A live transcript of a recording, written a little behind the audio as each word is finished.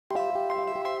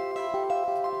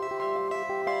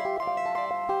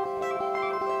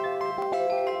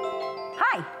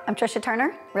I'm Tricia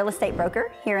Turner, real estate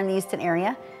broker here in the Houston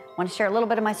area. I want to share a little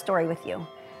bit of my story with you.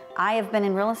 I have been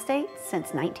in real estate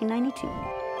since 1992.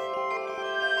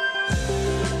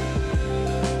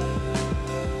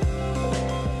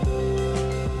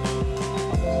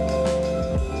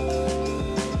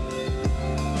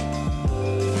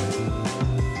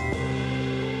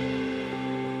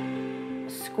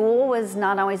 School was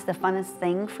not always the funnest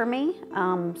thing for me.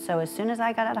 So as soon as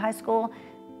I got out of high school,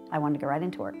 I wanted to go right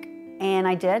into work. And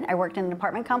I did. I worked in an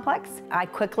apartment complex. I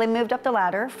quickly moved up the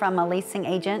ladder from a leasing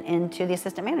agent into the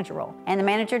assistant manager role. And the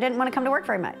manager didn't want to come to work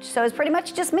very much. So it was pretty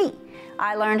much just me.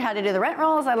 I learned how to do the rent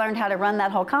rolls. I learned how to run that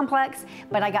whole complex,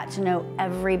 but I got to know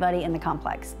everybody in the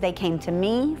complex. They came to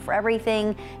me for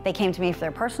everything. They came to me for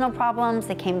their personal problems.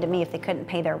 They came to me if they couldn't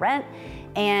pay their rent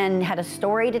and had a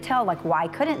story to tell, like why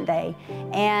couldn't they?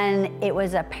 And it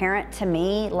was apparent to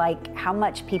me like how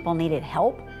much people needed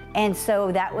help. And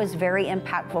so that was very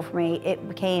impactful for me. It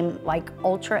became like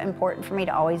ultra important for me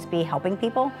to always be helping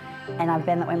people, and I've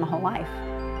been that way my whole life.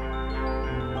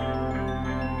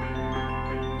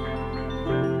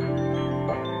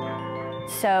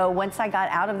 So once I got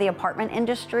out of the apartment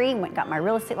industry, got my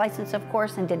real estate license, of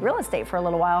course, and did real estate for a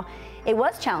little while, it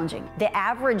was challenging. The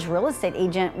average real estate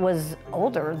agent was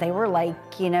older. They were like,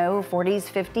 40s,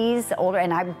 50s, older,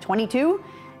 and I'm 22.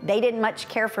 They didn't much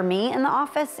care for me in the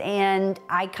office, and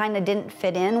I kind of didn't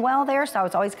fit in well there, so I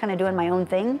was always kind of doing my own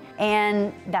thing.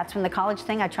 And that's when I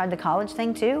tried the college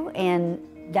thing too, and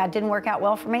that didn't work out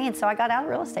well for me, and so I got out of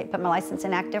real estate, put my license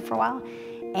inactive for a while,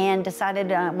 and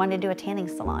decided I wanted to do a tanning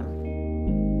salon.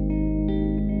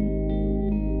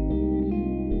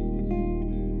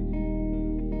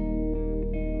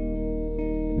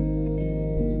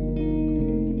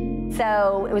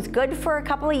 So it was good for a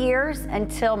couple of years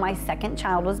until my second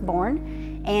child was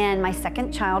born. And my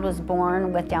second child was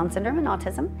born with Down syndrome and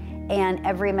autism and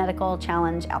every medical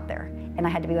challenge out there. And I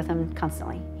had to be with him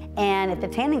constantly. And at the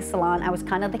tanning salon, I was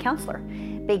kind of the counselor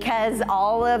because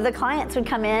all of the clients would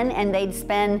come in and they'd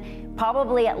spend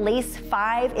probably at least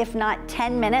 5, if not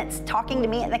 10 minutes talking to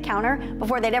me at the counter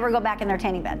before they'd ever go back in their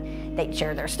tanning bed. They'd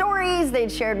share their stories,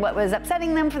 they'd share what was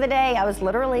upsetting them for the day. I was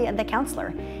literally the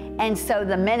counselor. And so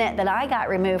the minute that I got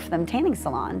removed from the tanning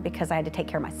salon because I had to take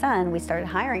care of my son, we started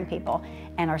hiring people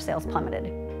and our sales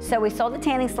plummeted. So we sold the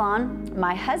tanning salon.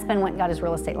 My husband went and got his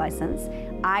real estate license.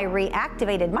 I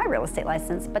reactivated my real estate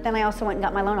license, but then I also went and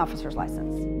got my loan officer's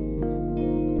license.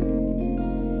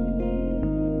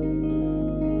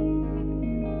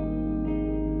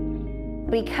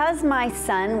 Because my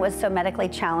son was so medically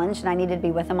challenged and I needed to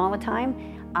be with him all the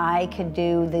time, I could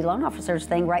do the loan officer's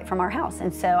thing right from our house.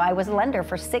 And so I was a lender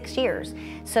for 6 years.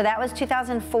 So that was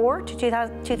 2004 to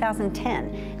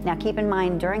 2010. Now keep in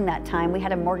mind, during that time, we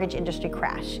had a mortgage industry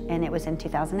crash, and it was in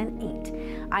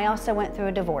 2008. I also went through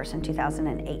a divorce in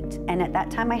 2008. And at that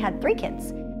time, I had 3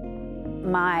 kids.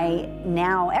 My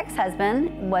now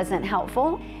ex-husband wasn't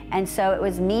helpful. And so it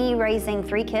was me raising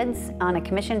 3 kids on a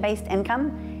commission-based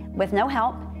income with no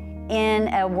help,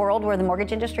 in a world where the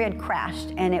mortgage industry had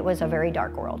crashed, and it was a very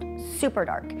dark world, super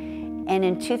dark. And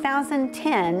in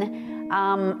 2010,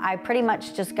 I pretty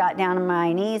much just got down on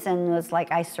my knees and was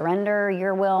like, I surrender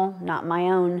your will, not my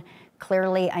own.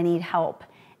 Clearly, I need help.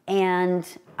 And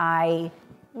I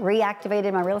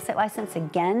reactivated my real estate license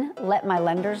again, let my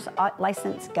lender's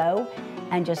license go,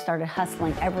 and just started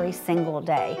hustling every single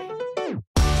day.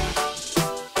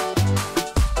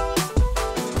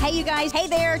 Hey you guys, hey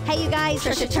there, hey you guys,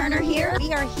 Tricia Turner here.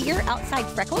 We are here outside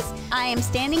Freckles. I am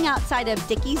standing outside of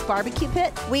Dickie's Barbecue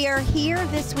Pit. We are here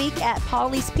this week at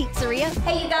Paulie's Pizzeria.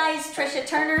 Hey you guys, Tricia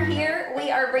Turner here.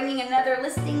 We are bringing another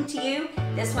listing to you.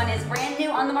 This one is brand new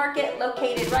on the market,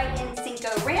 located right in Cinco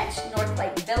Ranch, North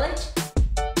Lake Village.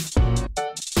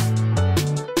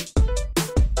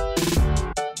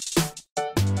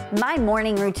 My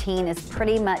morning routine has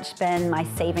pretty much been my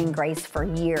saving grace for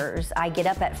years. I get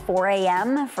up at 4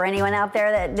 a.m. For anyone out there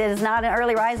that is not an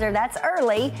early riser, that's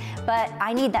early, but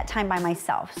I need that time by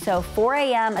myself. So 4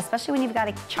 a.m., especially when you've got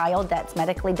a child that's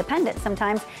medically dependent,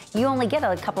 sometimes you only get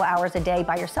a couple of hours a day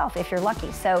by yourself if you're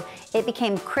lucky. So it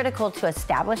became critical to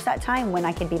establish that time when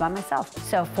I could be by myself.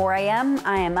 So 4 a.m.,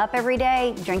 I am up every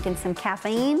day, drinking some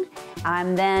caffeine.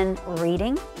 I'm then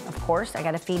reading. Of course, I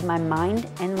gotta feed my mind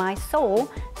and my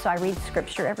soul. So I read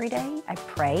scripture every day, I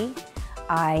pray,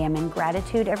 I am in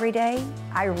gratitude every day.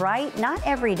 I write, not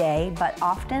every day, but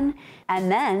often. And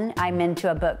then I'm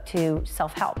into a book to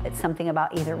self-help. It's something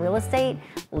about either real estate,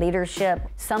 leadership,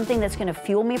 something that's gonna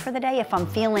fuel me for the day. If I'm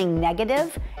feeling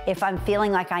negative, if I'm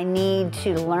feeling like I need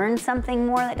to learn something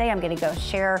more that day, I'm gonna go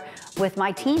share with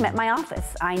my team at my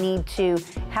office. I need to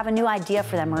have a new idea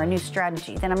for them or a new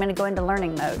strategy. Then I'm gonna go into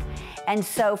learning mode. And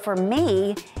so for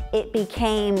me, it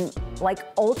became like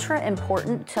ultra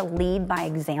important to lead by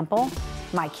example,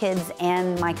 my kids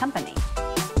and my company.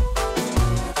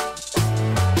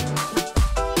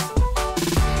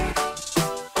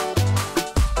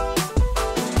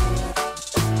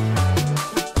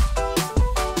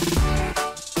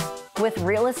 With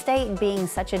real estate being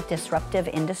such a disruptive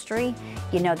industry,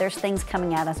 you know, there's things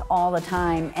coming at us all the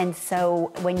time. And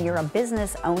so when you're a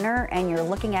business owner and you're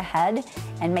looking ahead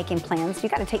and making plans, you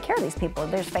got to take care of these people.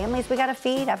 There's families we got to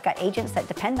feed. I've got agents that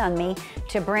depend on me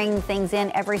to bring things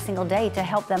in every single day to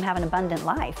help them have an abundant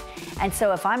life. And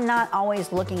so if I'm not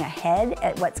always looking ahead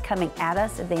at what's coming at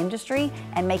us in the industry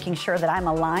and making sure that I'm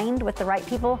aligned with the right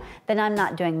people, then I'm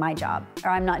not doing my job,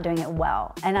 or I'm not doing it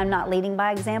well. And I'm not leading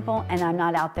by example, and I'm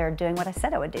not out there doing what I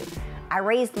said I would do. I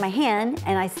raised my hand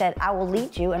and I said, I will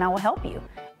lead you and I will help you.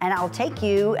 And I'll take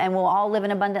you and we'll all live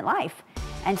an abundant life.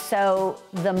 And so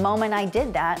the moment I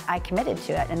did that, I committed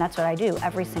to it. And that's what I do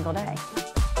every single day.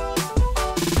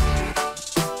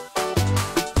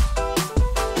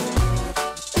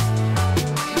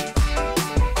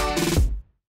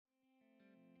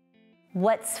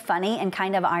 What's funny and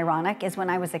kind of ironic is when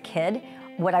I was a kid,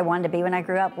 what I wanted to be when I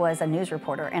grew up was a news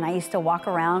reporter. And I used to walk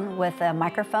around with a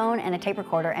microphone and a tape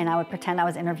recorder and I would pretend I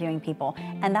was interviewing people.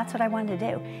 And that's what I wanted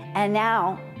to do. And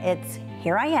now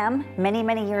here I am, many,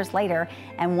 many years later.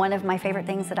 And one of my favorite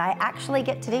things that I actually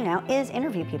get to do now is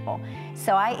interview people.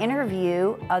 So I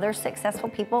interview other successful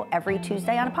people every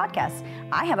Tuesday on a podcast.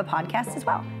 I have a podcast as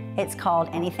well. It's called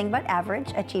Anything But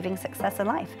Average, Achieving Success in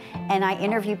Life. And I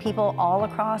interview people all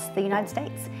across the United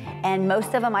States. And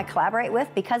most of them I collaborate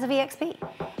with because of EXP.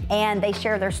 And they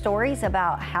share their stories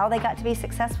about how they got to be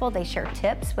successful. They share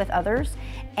tips with others.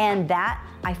 And that,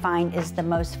 I find, is the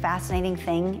most fascinating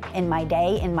thing in my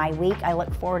day, in my week. I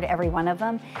look forward to every one of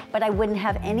them. But I wouldn't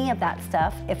have any of that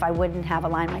stuff if I wouldn't have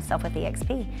aligned myself with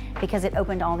EXP, because it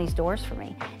opened all these doors for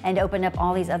me and opened up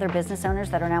all these other business owners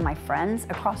that are now my friends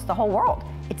across the whole world.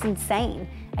 It's insane.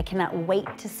 I cannot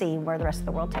wait to see where the rest of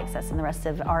the world takes us and the rest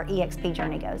of our EXP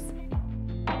journey goes.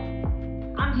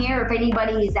 I'm here if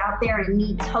anybody is out there and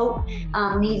needs hope,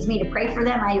 needs me to pray for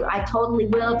them. I totally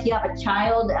will. If you have a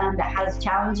child that has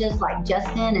challenges like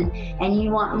Justin and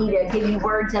you want me to give you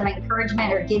words of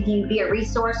encouragement or be a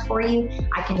resource for you,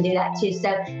 I can do that too. So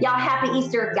y'all, happy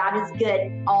Easter. God is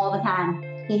good all the time.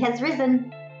 He has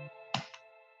risen.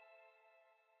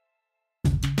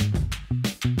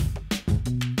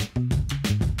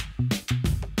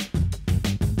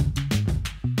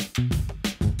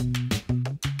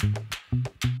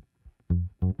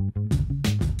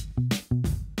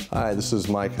 Hi, this is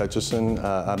Mike Hutchison.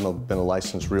 I've been a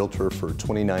licensed realtor for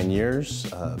 29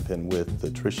 years. I've been with the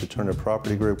Tricia Turner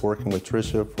Property Group, working with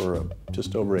Tricia for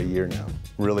just over a year now.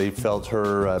 Really felt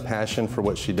her passion for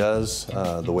what she does,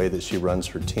 the way that she runs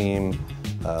her team,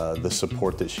 the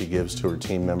support that she gives to her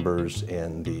team members,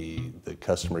 and the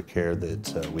customer care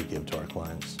that we give to our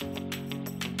clients.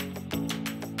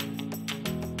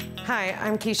 Hi,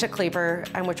 I'm Keisha Kleber.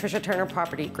 I'm with Tricia Turner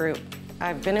Property Group.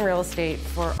 I've been in real estate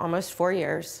for almost 4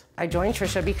 years. I joined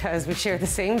Tricia because we share the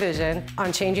same vision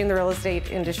on changing the real estate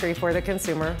industry for the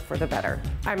consumer for the better.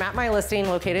 I'm at my listing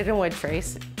located in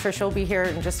Woodtrace. Tricia will be here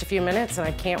in just a few minutes, and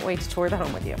I can't wait to tour the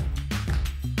home with you.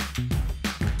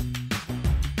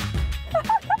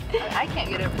 I can't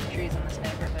get over the trees in this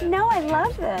neighborhood. No, I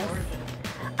love this.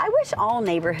 I wish all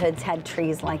neighborhoods had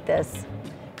trees like this.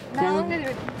 Not only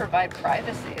does it provide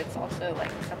privacy, it's also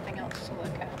like something else to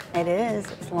look at. It is.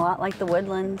 It's a lot like the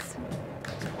Woodlands.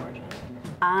 It's gorgeous.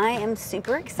 I am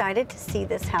super excited to see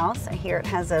this house. I hear it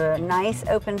has a nice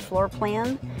open floor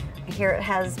plan. I hear it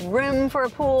has room for a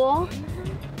pool.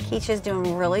 Keisha's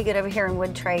doing really good over here in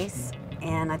Woodtrace,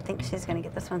 and I think she's going to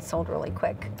get this one sold really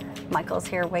quick. Michael's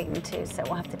here waiting too, so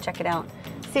we'll have to check it out.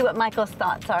 See what Michael's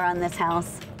thoughts are on this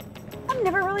house. I've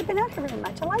never really been out here very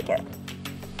much. I like it.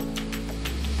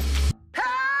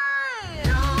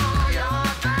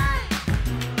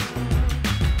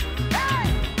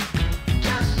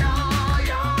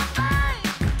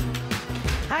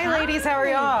 Ladies, how are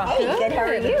y'all? Hey, good. How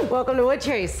are you? Welcome to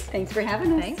Woodtrace. Thanks for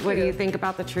having us. What do you think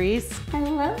about the trees? I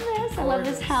love this. I love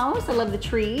this house. I love the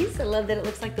trees. I love that it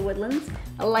looks like the Woodlands.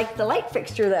 I like the light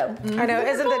fixture though. I know,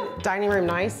 isn't the dining room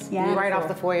nice? Yeah. Right off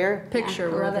the foyer. Picture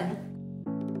I love it.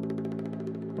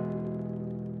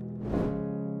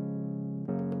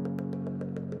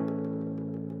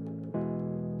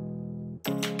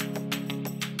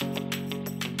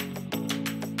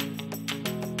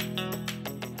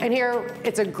 And here,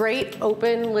 it's a great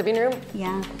open living room.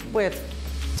 Yeah. With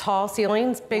tall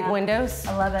ceilings, big windows.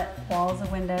 I love it. Walls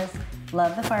and windows.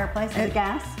 Love the fireplace. Is it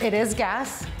gas? It is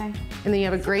gas. Okay. And then you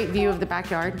have a great view of the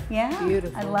backyard. Yeah.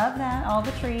 Beautiful. I love that. All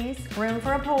the trees. Room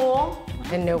for a pool.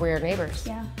 And no rear neighbors.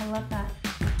 Yeah, I love that.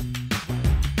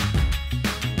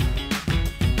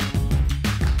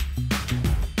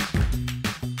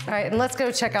 All right, and let's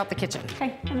go check out the kitchen.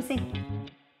 Okay, let me see.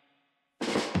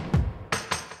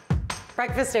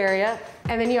 Breakfast area,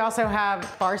 and then you also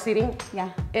have bar seating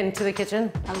into the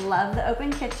kitchen. I love the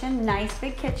open kitchen, nice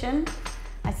big kitchen.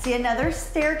 I see another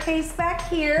staircase back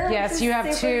here. Yes, you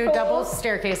have two double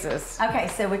staircases. Okay,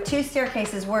 so with 2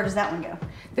 staircases, where does that one go?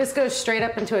 This goes straight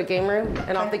up into a game room,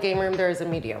 and off the game room there is a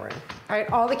media room. All right,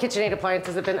 all the KitchenAid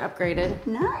appliances have been upgraded.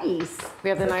 Nice.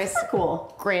 We have the nice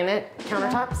cool granite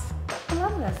countertops. I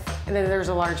love this. And then there's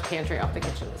a large pantry off the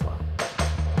kitchen as well.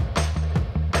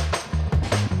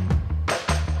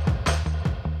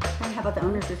 How about the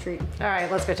owner's retreat? All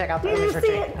right, let's go check out the owner's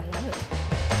retreat. I love it.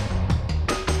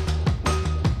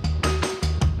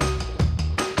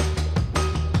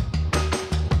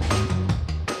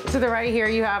 To the right here,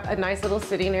 you have a nice little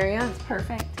sitting area. It's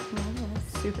perfect. I love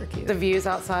this. Super cute. The views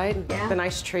outside, Yeah. the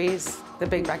nice trees, the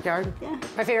big backyard. Yeah.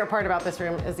 My favorite part about this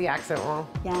room is the accent wall.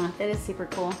 Yeah, that is super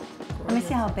cool. Let me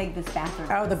see how big this bathroom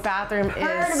is. Oh, the bathroom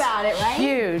Heard is about it, right?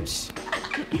 huge.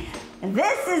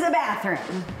 This is a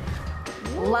bathroom.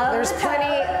 Love There's the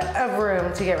plenty tub. of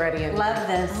room to get ready in. Love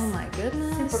this. Oh my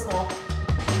goodness. Super cool.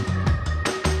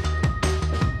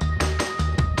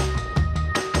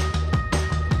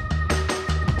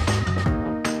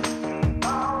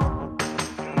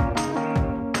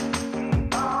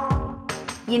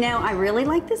 You know, I really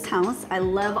like this house. I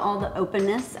love all the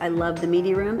openness. I love the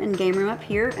media room and game room up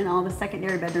here and all the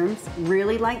secondary bedrooms.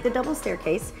 Really like the double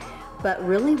staircase. But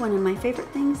really one of my favorite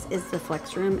things is the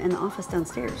flex room and the office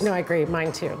downstairs. No, I agree,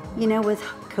 mine too. You know, with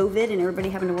COVID and everybody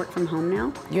having to work from home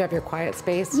now. You have your quiet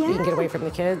space, you can get away from the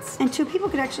kids. And 2 people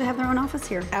could actually have their own office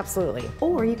here. Absolutely.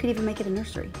 Or you could even make it a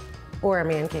nursery. Or a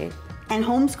man cave. And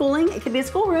homeschooling, it could be a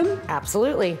schoolroom.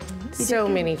 Absolutely. So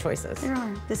many choices. There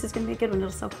are. This is gonna be a good one,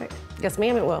 it'll sell quick. Yes,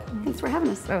 ma'am, it will. Thanks for having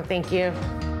us. Oh, thank you.